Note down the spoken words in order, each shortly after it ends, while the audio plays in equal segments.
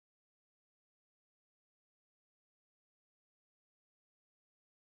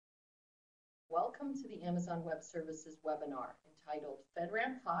Welcome to the Amazon Web Services webinar entitled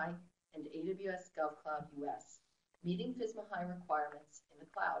FedRAMP High and AWS GovCloud US, Meeting FISMA High Requirements in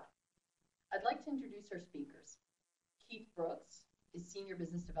the Cloud. I'd like to introduce our speakers. Keith Brooks is Senior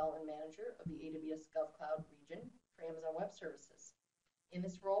Business Development Manager of the AWS GovCloud region for Amazon Web Services. In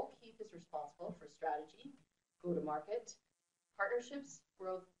this role, Keith is responsible for strategy, go-to-market, partnerships,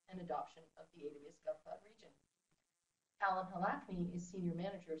 growth, and adoption of the AWS GovCloud region. Alan Halachmi is Senior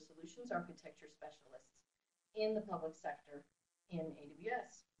Manager of Solutions Architecture Specialists in the public sector in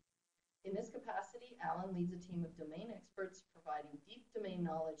AWS. In this capacity, Alan leads a team of domain experts providing deep domain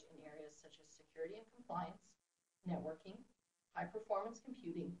knowledge in areas such as security and compliance, networking, high-performance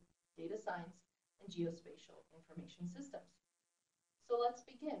computing, data science, and geospatial information systems. So let's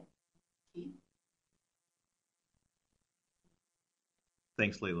begin. Keith?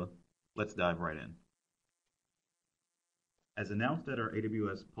 Thanks, Layla. Let's dive right in. As announced at our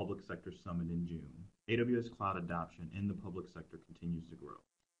AWS Public Sector Summit in June, AWS Cloud adoption in the public sector continues to grow.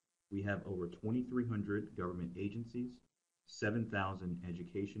 We have over 2,300 government agencies, 7,000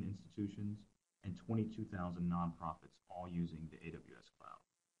 education institutions, and 22,000 nonprofits all using the AWS Cloud.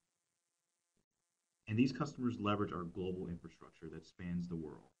 And these customers leverage our global infrastructure that spans the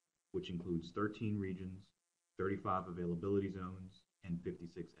world, which includes 13 regions, 35 availability zones, and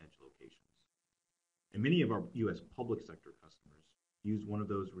 56 edge locations. And many of our U.S. public sector customers use one of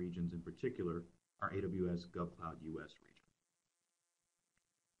those regions, in particular, our AWS GovCloud US region.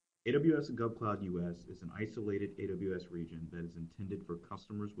 AWS GovCloud US is an isolated AWS region that is intended for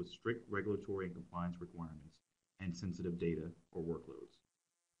customers with strict regulatory and compliance requirements and sensitive data or workloads.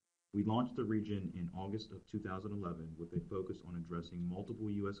 We launched the region in August of 2011 with a focus on addressing multiple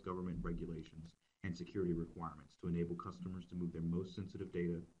U.S. government regulations and security requirements to enable customers to move their most sensitive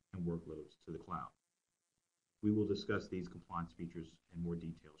data and workloads to the cloud. We will discuss these compliance features in more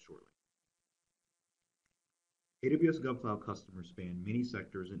detail shortly. AWS GovCloud customers span many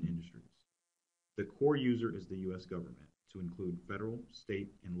sectors and industries. The core user is the U.S. government, to include federal,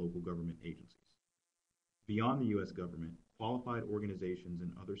 state, and local government agencies. Beyond the U.S. government, qualified organizations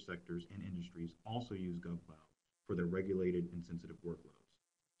in other sectors and industries also use GovCloud for their regulated and sensitive workloads,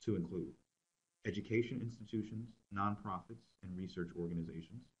 to include education institutions, nonprofits, and research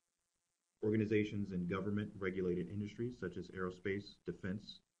organizations, organizations in government-regulated industries such as aerospace,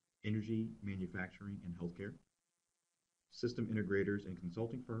 defense, energy, manufacturing, and healthcare, system integrators and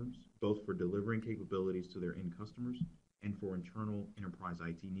consulting firms, both for delivering capabilities to their end customers and for internal enterprise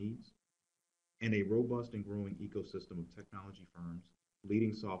IT needs, and a robust and growing ecosystem of technology firms,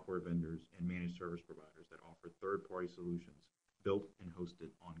 leading software vendors, and managed service providers that offer third-party solutions built and hosted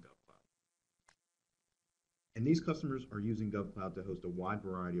on GovCloud. And these customers are using GovCloud to host a wide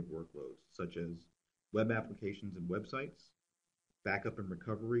variety of workloads, such as web applications and websites, backup and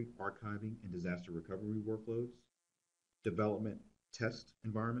recovery, archiving, and disaster recovery workloads, development test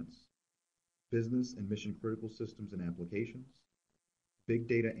environments, business and mission-critical systems and applications, big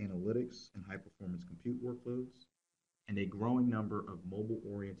data analytics and high-performance compute workloads, and a growing number of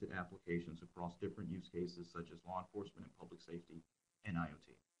mobile-oriented applications across different use cases such as law enforcement and public safety and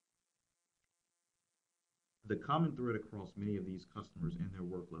IoT. The common thread across many of these customers and their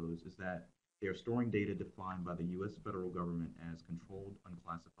workloads is that they are storing data defined by the U.S. federal government as Controlled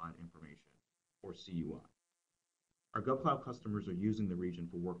Unclassified Information, or CUI. Our GovCloud customers are using the region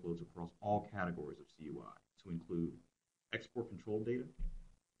for workloads across all categories of CUI, to include export control data,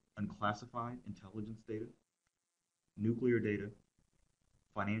 unclassified intelligence data, nuclear data,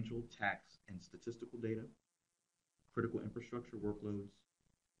 financial, tax, and statistical data, critical infrastructure workloads,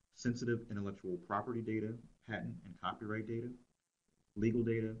 sensitive intellectual property data, patent and copyright data, legal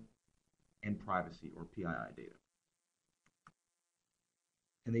data, and privacy or PII data.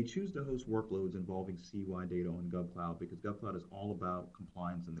 And they choose to host workloads involving CUI data on GovCloud because GovCloud is all about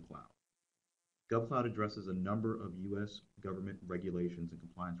compliance in the cloud. GovCloud addresses a number of U.S. government regulations and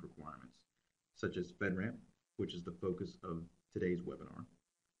compliance requirements, such as FedRAMP, which is the focus of today's webinar,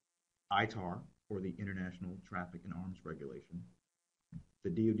 ITAR, or the International Traffic in Arms Regulation, the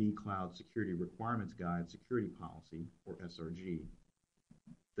DoD Cloud Security Requirements Guide Security Policy, or SRG,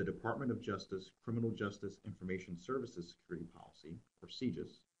 the Department of Justice Criminal Justice Information Services Security Policy, or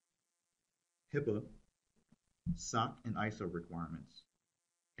CJIS, HIPAA, SOC and ISO requirements,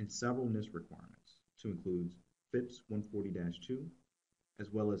 and several NIST requirements, to include FIPS 140-2, as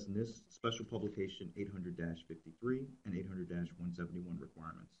well as NIST Special Publication 800-53 and 800-171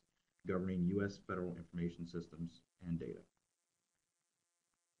 requirements governing U.S. federal information systems and data.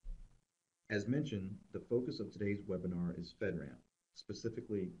 As mentioned, the focus of today's webinar is FedRAMP,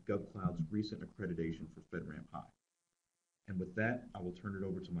 specifically GovCloud's recent accreditation for FedRAMP High. And with that, I will turn it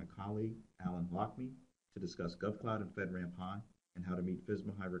over to my colleague, Alan Halachmi, to discuss GovCloud and FedRAMP High and how to meet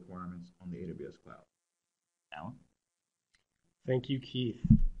FISMA High requirements on the AWS Cloud. Alan? Thank you, Keith.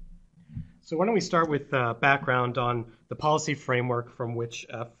 So why don't we start with background on the policy framework from which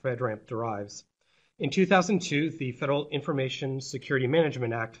FedRAMP derives. In 2002, the Federal Information Security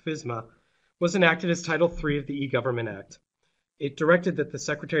Management Act, FISMA, was enacted as Title III of the E-Government Act. It directed that the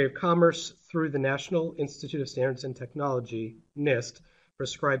Secretary of Commerce, through the National Institute of Standards and Technology, NIST,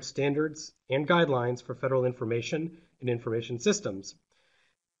 prescribe standards and guidelines for federal information and information systems.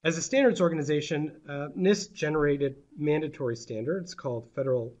 As a standards organization, NIST generated mandatory standards called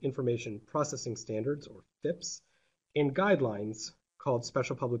Federal Information Processing Standards, or FIPS, and guidelines called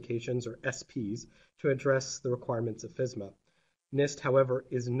Special Publications, or SPs, to address the requirements of FISMA. NIST, however,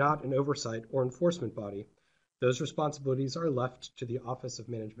 is not an oversight or enforcement body. Those responsibilities are left to the Office of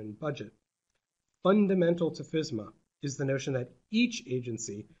Management and Budget. Fundamental to FISMA is the notion that each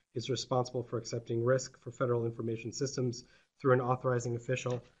agency is responsible for accepting risk for federal information systems through an authorizing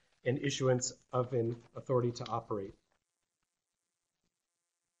official and issuance of an authority to operate.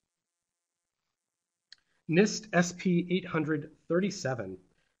 NIST SP 837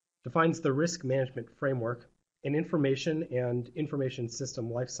 defines the risk management framework, an information and information system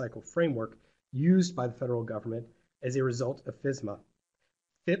lifecycle framework used by the federal government as a result of FISMA.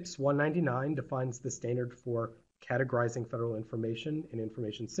 FIPS 199 defines the standard for categorizing federal information and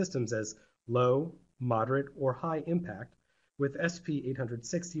information systems as low, moderate, or high impact, with SP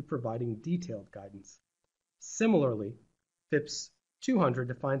 860 providing detailed guidance. Similarly, FIPS 200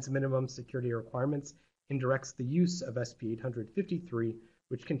 defines minimum security requirements and directs the use of SP 853,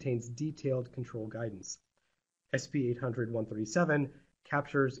 which contains detailed control guidance. SP 800-137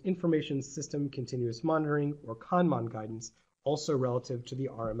 captures information system continuous monitoring, or CONMON guidance, also relative to the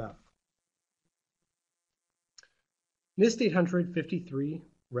RMF. NIST 853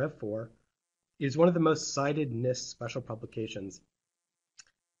 Rev 4 is one of the most cited NIST special publications.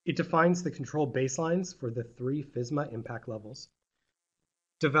 It defines the control baselines for the 3 FISMA impact levels.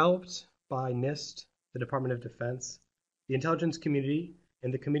 Developed by NIST, the Department of Defense, the intelligence community,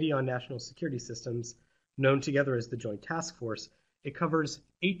 and the Committee on National Security Systems, known together as the Joint Task Force, it covers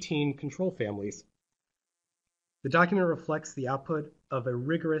 18 control families. The document reflects the output of a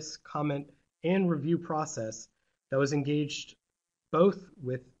rigorous comment and review process that was engaged both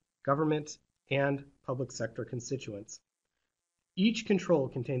with government and public sector constituents. Each control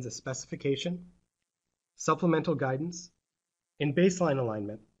contains a specification, supplemental guidance, and baseline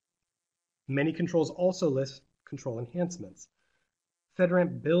alignment. Many controls also list control enhancements.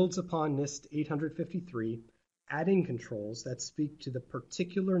 FedRAMP builds upon NIST 853, adding controls that speak to the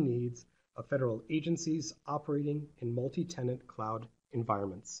particular needs of federal agencies operating in multi-tenant cloud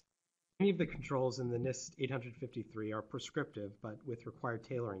environments. Many of the controls in the NIST 853 are prescriptive, but with required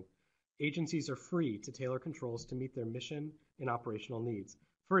tailoring. Agencies are free to tailor controls to meet their mission and operational needs.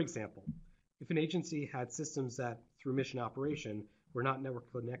 For example, if an agency had systems that, through mission operation, were not network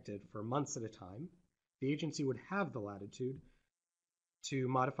connected for months at a time, the agency would have the latitude to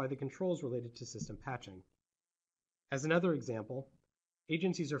modify the controls related to system patching. As another example,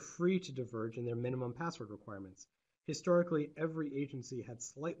 agencies are free to diverge in their minimum password requirements. Historically, every agency had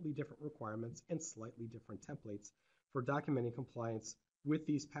slightly different requirements and slightly different templates for documenting compliance with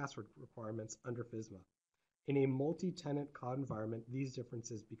these password requirements under FISMA. In a multi-tenant cloud environment, these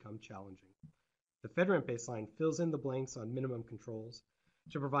differences become challenging. The FedRAMP baseline fills in the blanks on minimum controls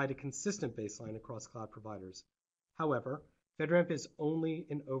to provide a consistent baseline across cloud providers. However, FedRAMP is only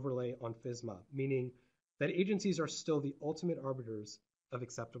an overlay on FISMA, meaning that agencies are still the ultimate arbiters of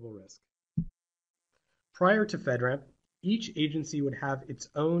acceptable risk. Prior to FedRAMP, each agency would have its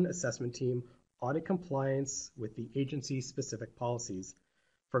own assessment team audit compliance with the agency's specific policies.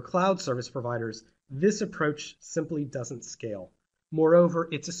 For cloud service providers, this approach simply doesn't scale. Moreover,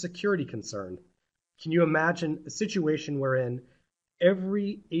 it's a security concern. Can you imagine a situation wherein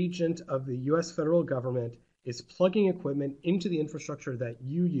every agent of the US federal government is plugging equipment into the infrastructure that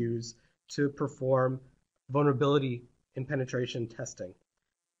you use to perform vulnerability and penetration testing?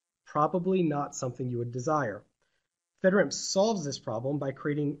 Probably not something you would desire. FedRAMP solves this problem by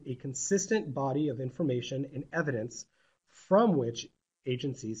creating a consistent body of information and evidence from which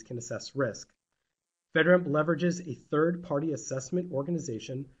agencies can assess risk. FedRAMP leverages a third-party assessment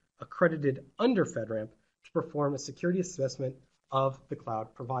organization accredited under FedRAMP to perform a security assessment of the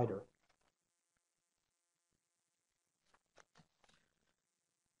cloud provider.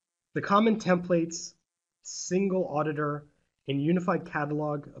 The common templates, single auditor, and unified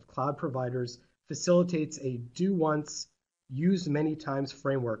catalog of cloud providers facilitates a do once, use many times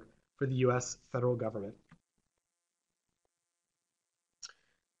framework for the US federal government.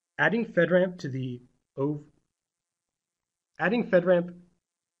 Adding FedRAMP to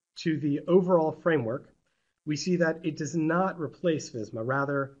the overall framework, we see that it does not replace FISMA.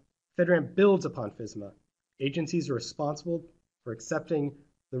 Rather, FedRAMP builds upon FISMA. Agencies are responsible for accepting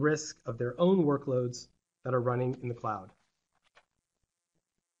the risk of their own workloads that are running in the cloud.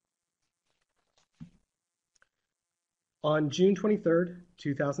 On June 23,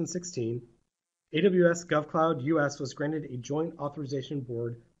 2016, AWS GovCloud US was granted a Joint Authorization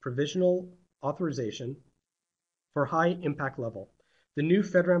Board Provisional Authorization for high impact level. The new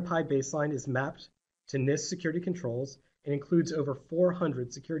FedRAMP High baseline is mapped to NIST security controls and includes over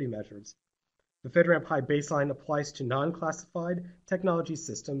 400 security measures. The FedRAMP High baseline applies to non-classified technology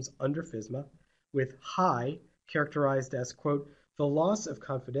systems under FISMA, with high characterized as, quote, the loss of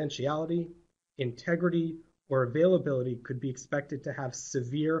confidentiality, integrity, or availability could be expected to have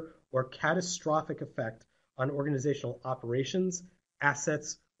severe or catastrophic effect on organizational operations,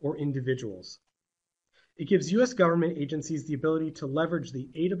 assets, or individuals. It gives U.S. government agencies the ability to leverage the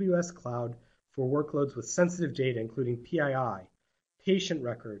AWS Cloud for workloads with sensitive data, including PII, patient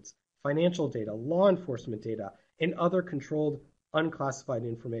records, financial data, law enforcement data, and other controlled unclassified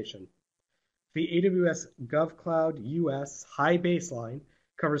information. The AWS GovCloud US High Baseline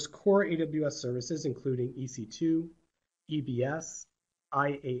covers core AWS services including EC2, EBS,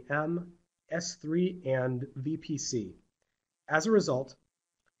 IAM, S3, and VPC. As a result,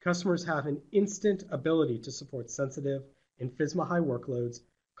 customers have an instant ability to support sensitive and FISMA High workloads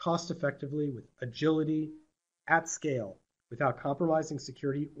cost-effectively with agility at scale without compromising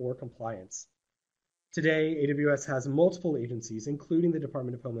security or compliance. Today, AWS has multiple agencies, including the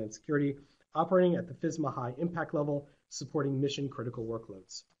Department of Homeland Security, operating at the FISMA High impact level, supporting mission-critical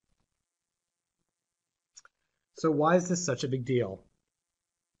workloads. So why is this such a big deal?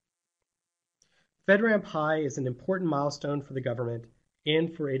 FedRAMP High is an important milestone for the government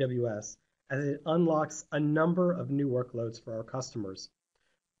and for AWS, as it unlocks a number of new workloads for our customers.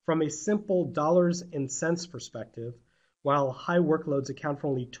 From a simple dollars and cents perspective, while high workloads account for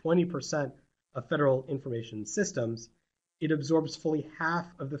only 20% of federal information systems, it absorbs fully half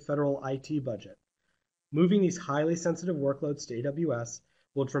of the federal IT budget. Moving these highly sensitive workloads to AWS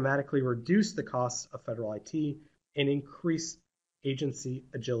will dramatically reduce the costs of federal IT and increase agency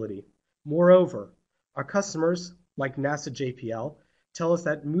agility. Moreover, our customers, like NASA JPL, tell us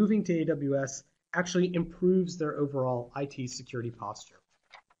that moving to AWS actually improves their overall IT security posture.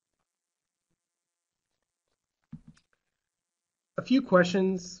 A few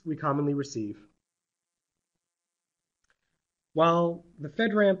questions we commonly receive. While the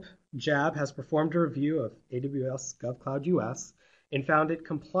FedRAMP JAB has performed a review of AWS GovCloud US and found it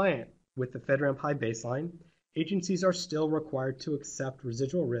compliant with the FedRAMP High baseline, agencies are still required to accept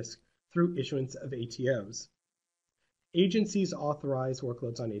residual risk through issuance of ATOs. Agencies authorize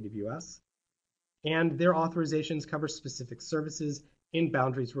workloads on AWS, and their authorizations cover specific services and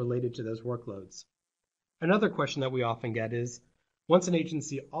boundaries related to those workloads. Another question that we often get is, once an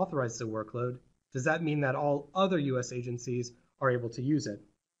agency authorizes a workload, does that mean that all other US agencies are able to use it?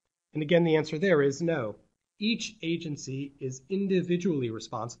 And again, the answer there is no. Each agency is individually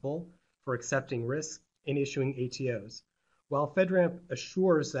responsible for accepting risk and issuing ATOs. While FedRAMP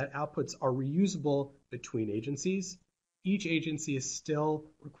assures that outputs are reusable between agencies, each agency is still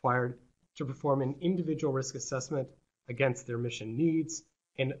required to perform an individual risk assessment against their mission needs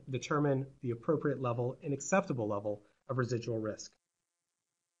and determine the appropriate level and acceptable level of residual risk.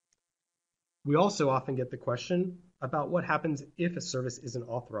 We also often get the question about what happens if a service isn't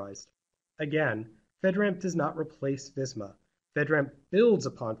authorized. Again, FedRAMP does not replace FISMA. FedRAMP builds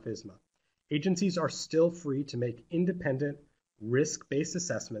upon FISMA. Agencies are still free to make independent, risk-based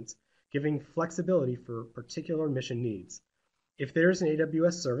assessments, giving flexibility for particular mission needs. If there's an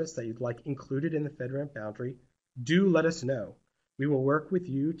AWS service that you'd like included in the FedRAMP boundary, do let us know. We will work with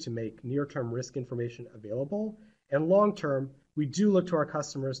you to make near-term risk information available, and long-term, we do look to our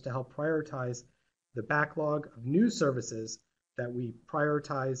customers to help prioritize the backlog of new services that we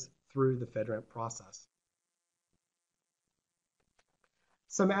prioritize through the FedRAMP process.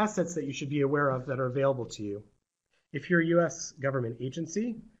 Some assets that you should be aware of that are available to you. If you're a U.S. government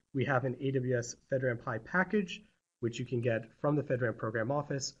agency, we have an AWS FedRAMP High package, which you can get from the FedRAMP Program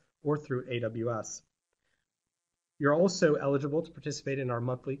Office or through AWS. You're also eligible to participate in our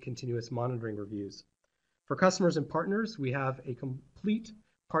monthly continuous monitoring reviews. For customers and partners, we have a complete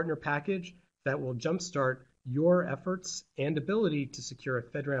partner package that will jumpstart your efforts and ability to secure a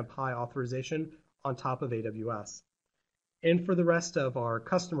FedRAMP High authorization on top of AWS. And for the rest of our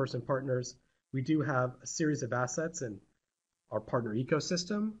customers and partners, we do have a series of assets in our partner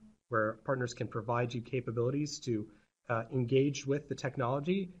ecosystem where partners can provide you capabilities to engage with the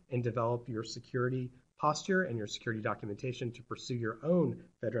technology and develop your security posture and your security documentation to pursue your own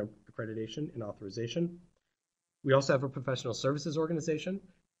FedRAMP accreditation and authorization. We also have a professional services organization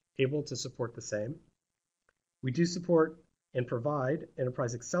able to support the same. We do support and provide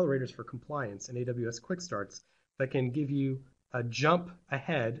enterprise accelerators for compliance and AWS Quick Starts that can give you a jump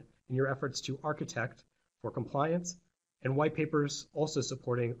ahead in your efforts to architect for compliance, and white papers also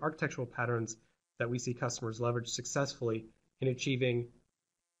supporting architectural patterns that we see customers leverage successfully in achieving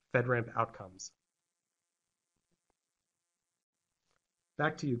FedRAMP outcomes.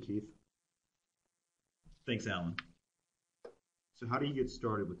 Back to you, Keith. Thanks, Alan. So how do you get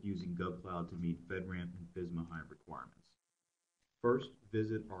started with using GovCloud to meet FedRAMP and FISMA High requirements? First,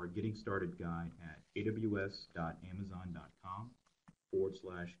 visit our Getting Started guide at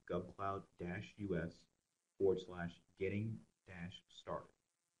aws.amazon.com/GovCloud-US/getting-started.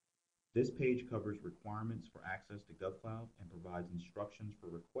 This page covers requirements for access to GovCloud and provides instructions for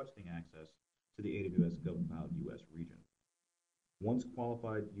requesting access to the AWS GovCloud US region. Once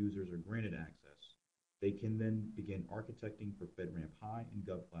qualified users are granted access, they can then begin architecting for FedRAMP High and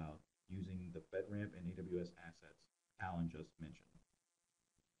GovCloud using the FedRAMP and AWS assets Alan just mentioned.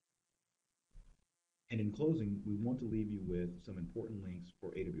 And in closing, we want to leave you with some important links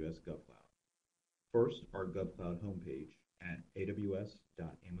for AWS GovCloud. First, our GovCloud homepage at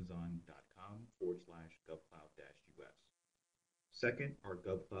aws.amazon.com/GovCloud-US. Second, our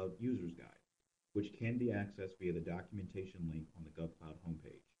GovCloud Users Guide, which can be accessed via the documentation link on the GovCloud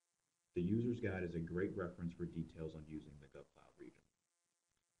homepage. The Users Guide is a great reference for details on using the GovCloud region.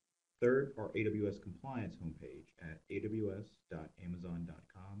 Third, our AWS Compliance homepage at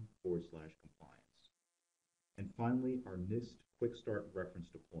aws.amazon.com/compliance. And finally, our NIST Quick Start reference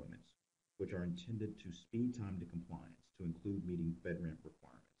deployments, which are intended to speed time to compliance to include meeting FedRAMP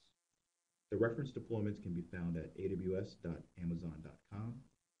requirements. The reference deployments can be found at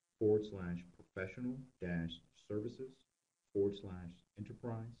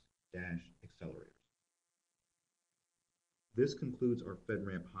aws.amazon.com/professional-services/enterprise-accelerators. This concludes our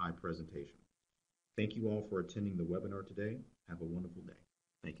FedRAMP High presentation. Thank you all for attending the webinar today. Have a wonderful day.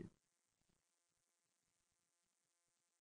 Thank you.